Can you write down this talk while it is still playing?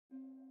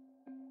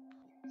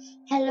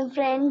Hello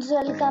friends,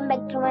 welcome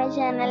back to my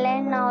channel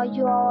and now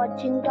you are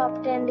watching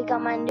top 10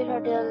 recommended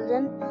hotels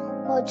in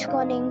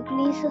Hochkonig.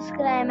 Please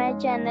subscribe my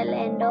channel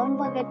and don't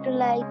forget to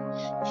like,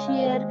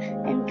 share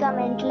and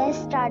comment. Let's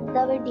start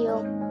the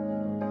video.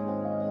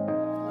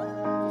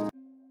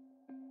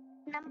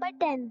 Number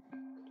 10.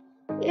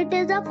 It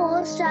is a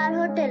 4-star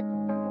hotel.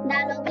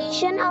 The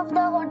location of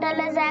the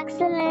hotel is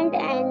excellent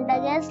and the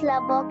guests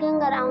love walking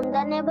around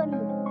the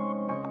neighborhood.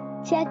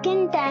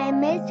 Check-in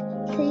time is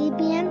 3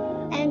 p.m.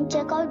 and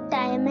checkout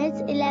time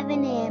is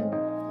 11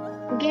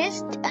 a.m.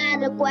 Guests are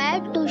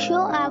required to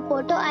show a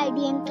photo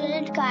ID and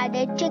credit card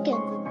at check-in.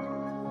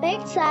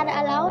 Pets are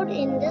allowed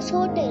in this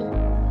hotel.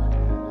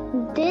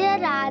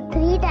 There are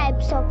 3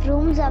 types of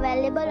rooms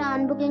available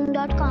on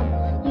booking.com.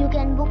 You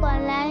can book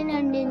online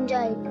and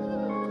enjoy it.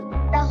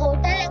 The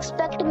hotel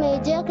accepts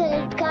major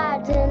credit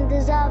cards and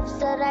reserves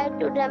the right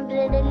to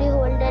temporarily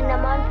hold an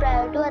amount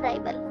prior to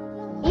arrival.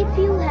 If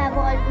you have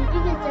already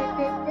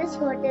visited this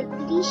hotel,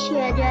 please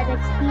share your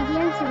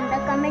experience in the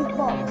comment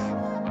box.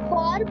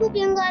 For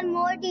booking or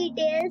more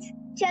details,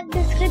 check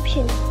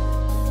description.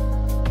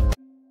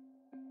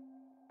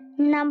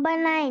 Number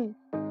 9.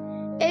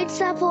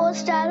 It's a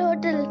 4-star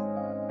hotel.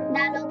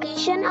 The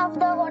location of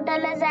the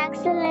hotel is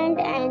excellent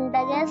and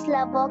the guests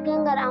love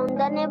walking around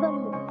the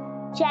neighborhood.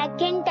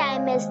 Check-in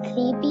time is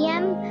 3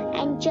 p.m.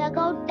 and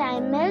checkout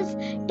time is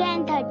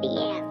 10:30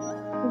 a.m.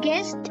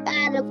 Guests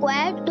are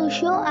required to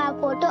show a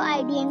photo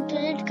ID and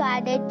credit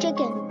card at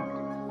check-in.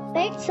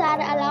 Pets are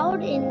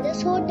allowed in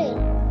this hotel.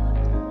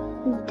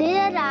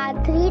 There are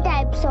 3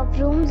 types of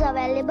rooms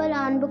available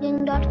on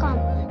booking.com.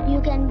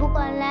 You can book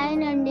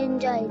online and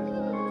enjoy it.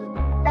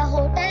 The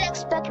hotel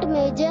accepts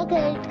major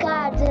credit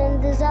cards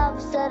and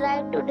reserves the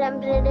right to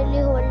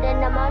temporarily hold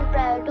an amount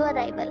prior to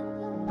arrival.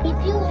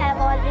 If you have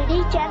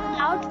already checked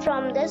out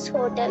from this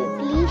hotel,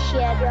 please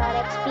share your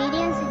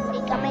experience in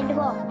the comment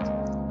box.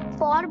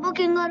 For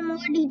booking or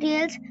more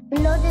details,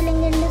 below the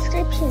link in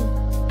description.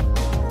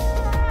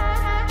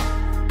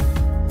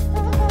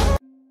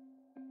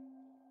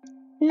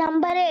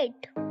 Number 8.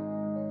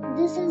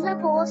 This is a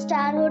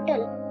 4-star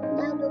hotel.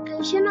 The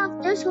location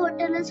of this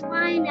hotel is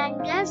fine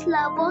and guests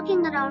love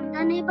walking around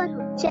the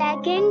neighborhood.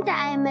 Check-in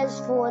time is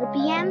 4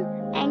 p.m.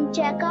 and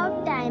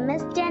checkout time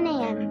is 10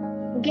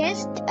 a.m.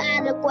 Guests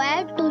are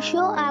required to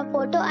show a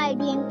photo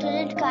ID and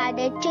credit card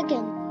at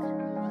check-in.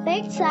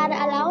 Pets are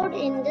allowed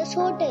in this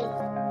hotel.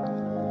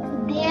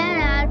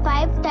 There are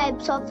 5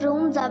 types of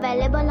rooms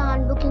available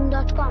on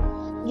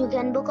booking.com. You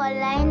can book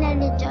online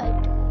and enjoy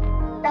it.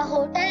 The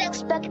hotel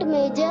accepts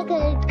major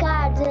credit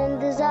cards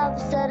and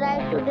reserves the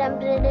right to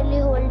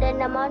temporarily hold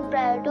an amount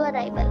prior to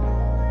arrival.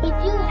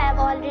 If you have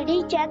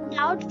already checked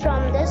out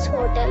from this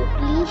hotel,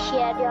 please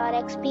share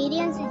your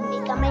experience in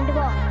the comment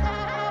box.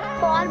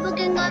 For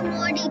booking or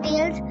more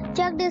details,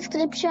 check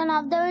description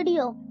of the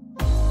video.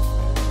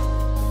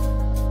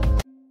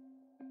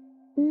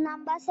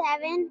 Number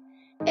 7.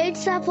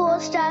 It's a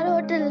 4-star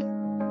hotel.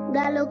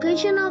 The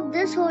location of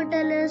this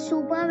hotel is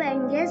superb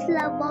and guests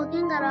love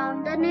walking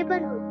around the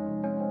neighborhood.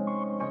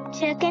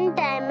 Check-in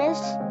time is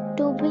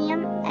 2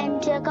 p.m.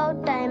 and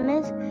checkout time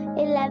is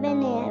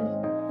 11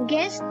 a.m.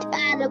 Guests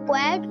are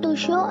required to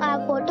show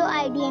a photo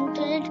ID and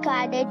credit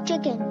card at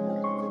check-in.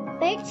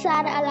 Pets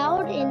are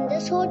allowed in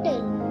this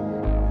hotel.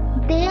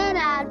 There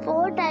are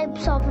 4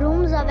 types of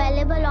rooms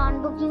available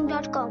on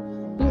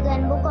booking.com. You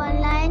can book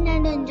online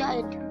and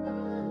enjoy it.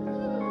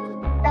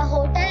 The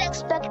hotel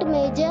accepts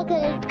major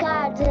credit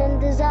cards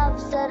and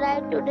reserves the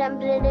right to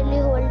temporarily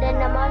hold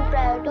an amount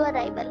prior to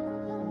arrival.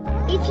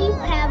 If you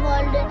have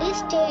already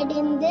stayed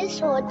in this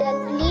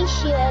hotel, please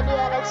share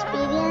your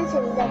experience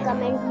in the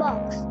comment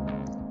box.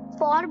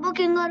 For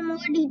booking or more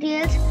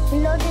details,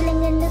 below the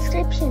link in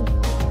description.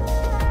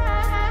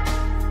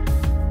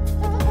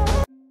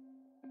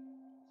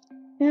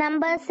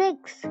 Number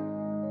 6.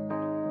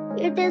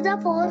 It is a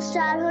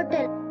 4-star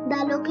hotel.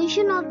 The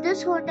location of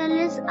this hotel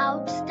is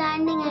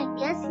outstanding and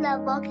guests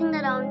love walking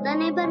around the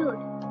neighborhood.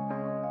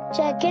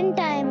 Check-in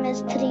time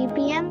is 3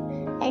 p.m.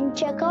 and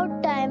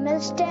checkout time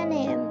is 10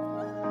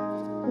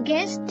 a.m.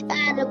 Guests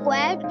are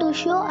required to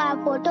show a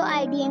photo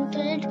ID and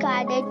credit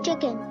card at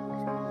check-in.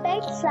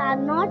 Pets are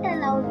not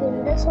allowed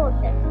in this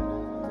hotel.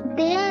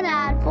 There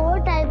are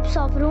 4 types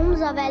of rooms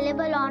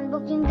available on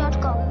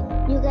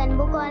booking.com. You can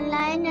book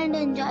online and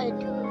enjoy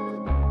it.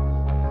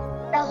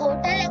 The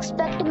hotel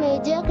accepts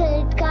major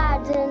credit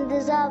cards and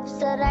reserves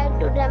the right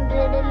to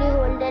temporarily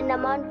hold an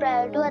amount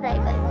prior to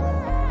arrival.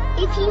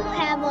 If you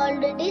have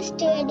already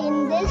stayed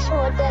in this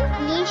hotel,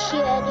 please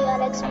share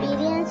your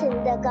experience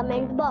in the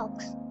comment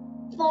box.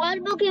 For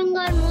booking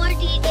or more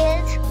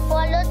details,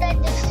 follow the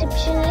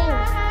description link.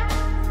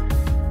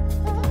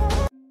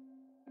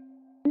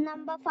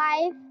 Number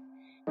 5.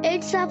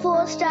 It's a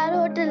 4-star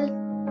hotel.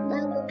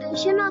 The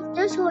location of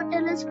this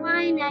hotel is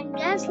fine and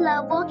guests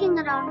love walking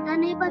around the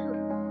neighborhood.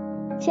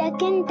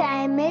 Check-in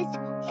time is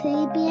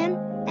 3 p.m.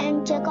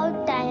 and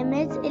checkout time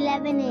is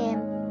 11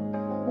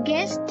 a.m.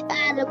 Guests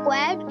are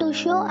required to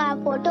show a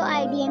photo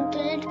ID and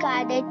credit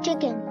card at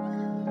check-in.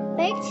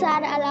 Pets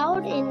are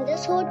allowed in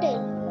this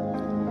hotel.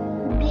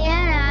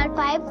 There are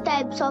 5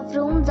 types of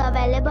rooms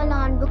available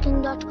on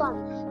booking.com.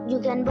 You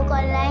can book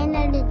online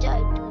and enjoy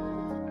it.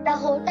 The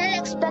hotel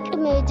expects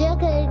major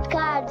credit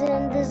cards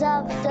and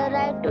reserves the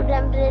right to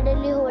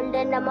temporarily hold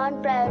an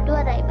amount prior to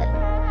arrival.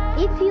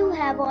 If you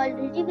have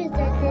already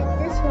visited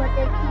this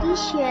hotel,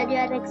 please share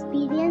your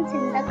experience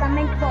in the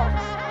comment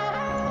box.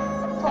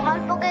 For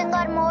booking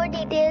or more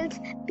details,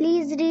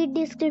 please read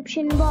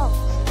description box.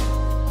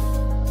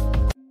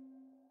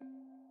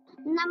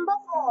 Number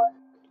 4.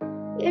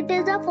 It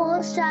is a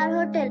 4-star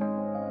hotel.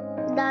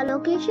 The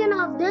location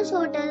of this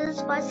hotel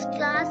is first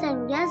class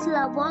and guests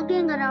love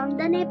walking around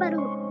the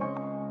neighborhood.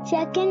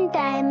 Check-in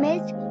time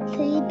is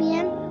 3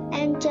 p.m.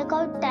 and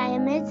check-out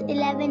time is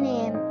 11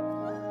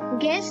 a.m.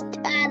 Guests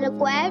are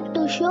required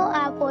to show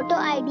a photo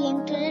ID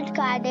and credit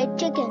card at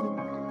check-in.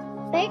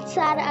 Pets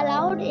are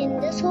allowed in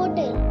this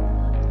hotel.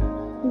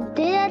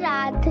 There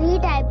are 3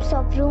 types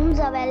of rooms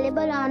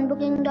available on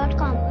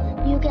booking.com.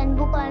 You can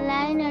book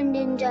online and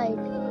enjoy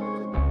it.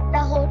 The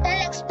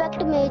hotel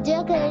expects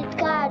major credit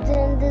cards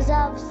and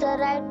reserves the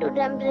right to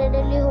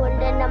temporarily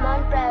hold an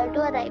amount prior to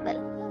arrival.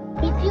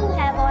 If you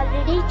have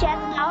already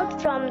checked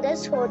out from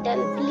this hotel,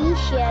 please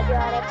share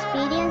your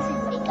experience in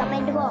the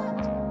comment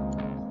box.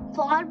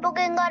 For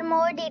booking or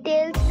more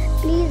details,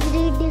 please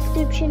read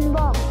description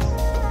box.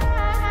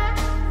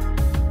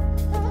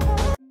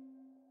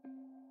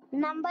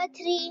 Number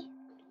 3.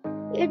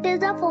 It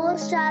is a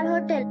 4-star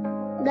hotel.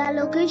 The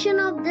location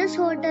of this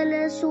hotel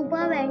is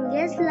superb and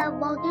guests love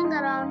walking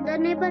around the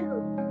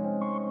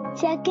neighborhood.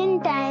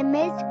 Check-in time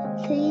is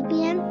 3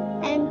 p.m.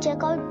 and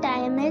check-out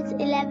time is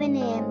 11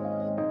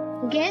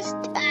 a.m.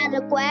 Guests are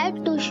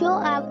required to show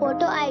a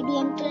photo ID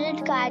and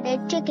credit card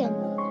at check-in.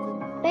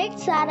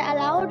 Pets are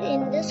allowed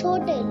in this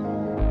hotel.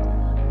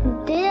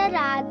 There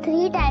are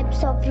 3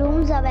 types of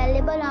rooms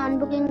available on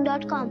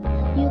booking.com.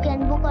 You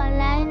can book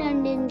online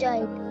and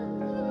enjoy it.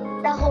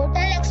 The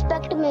hotel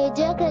expects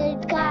major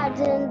credit cards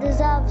and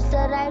reserves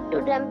the right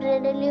to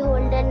temporarily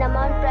hold an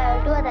amount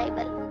prior to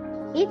arrival.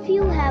 If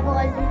you have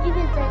already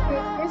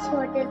visited this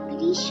hotel,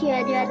 please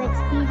share your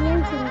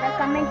experience in the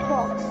comment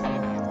box.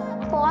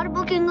 For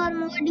booking or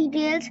more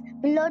details,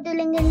 below the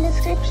link in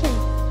description.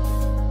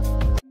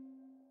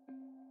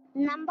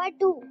 Number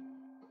 2.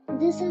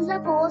 This is a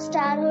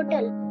 4-star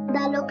hotel.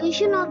 The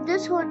location of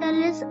this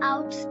hotel is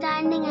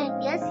outstanding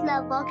and guests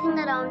love walking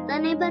around the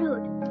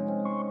neighborhood.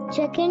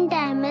 Check-in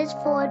time is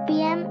 4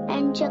 p.m.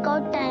 and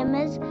check-out time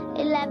is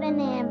 11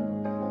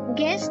 a.m.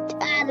 Guests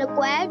are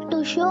required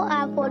to show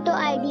a photo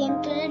ID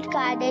and credit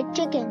card at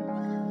check-in.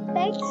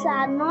 Pets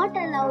are not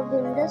allowed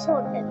in this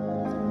hotel.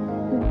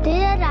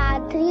 There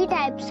are 3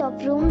 types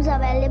of rooms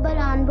available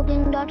on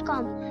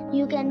booking.com.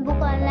 You can book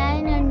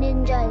online and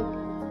enjoy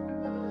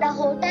it. The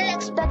hotel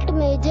expects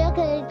major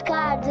credit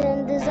cards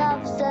and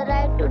reserves the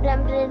right to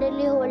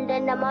temporarily hold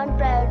an amount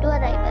prior to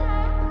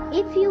arrival.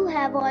 If you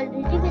have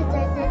already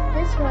visited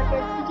this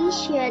hotel, please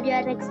share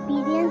your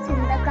experience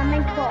in the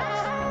comment box.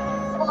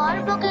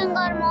 For booking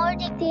or more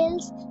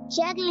details,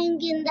 check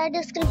link in the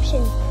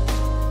description.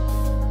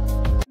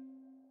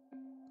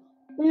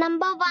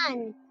 Number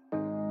 1.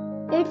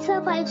 It's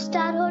a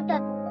 5-star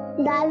hotel.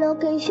 The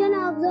location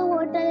of the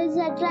hotel is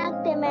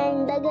attractive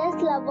and the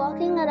guests love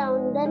walking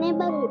around the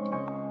neighborhood.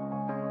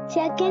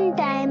 Check-in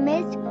time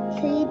is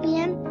 3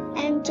 p.m.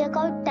 and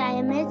check-out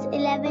time is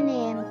 11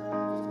 a.m.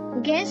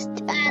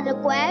 Guests are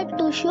required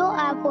to show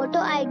a photo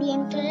ID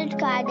and credit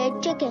card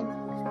at check-in.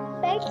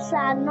 Pets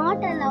are not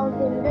allowed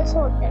in this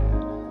hotel.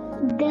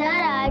 There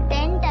are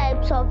 10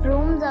 types of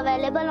rooms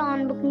available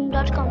on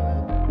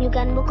booking.com. You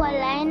can book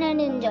online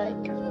and enjoy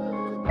it.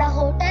 The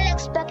hotel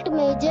expects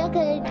major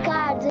credit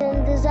cards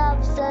and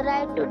reserves the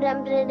right to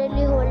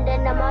temporarily hold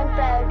an amount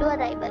prior to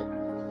arrival.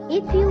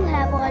 If you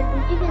have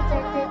already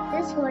visited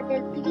this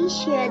hotel, please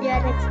share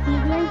your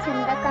experience in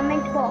the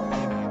comment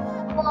box.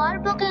 For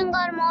booking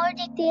or more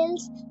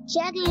details,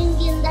 check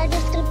link in the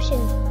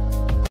description.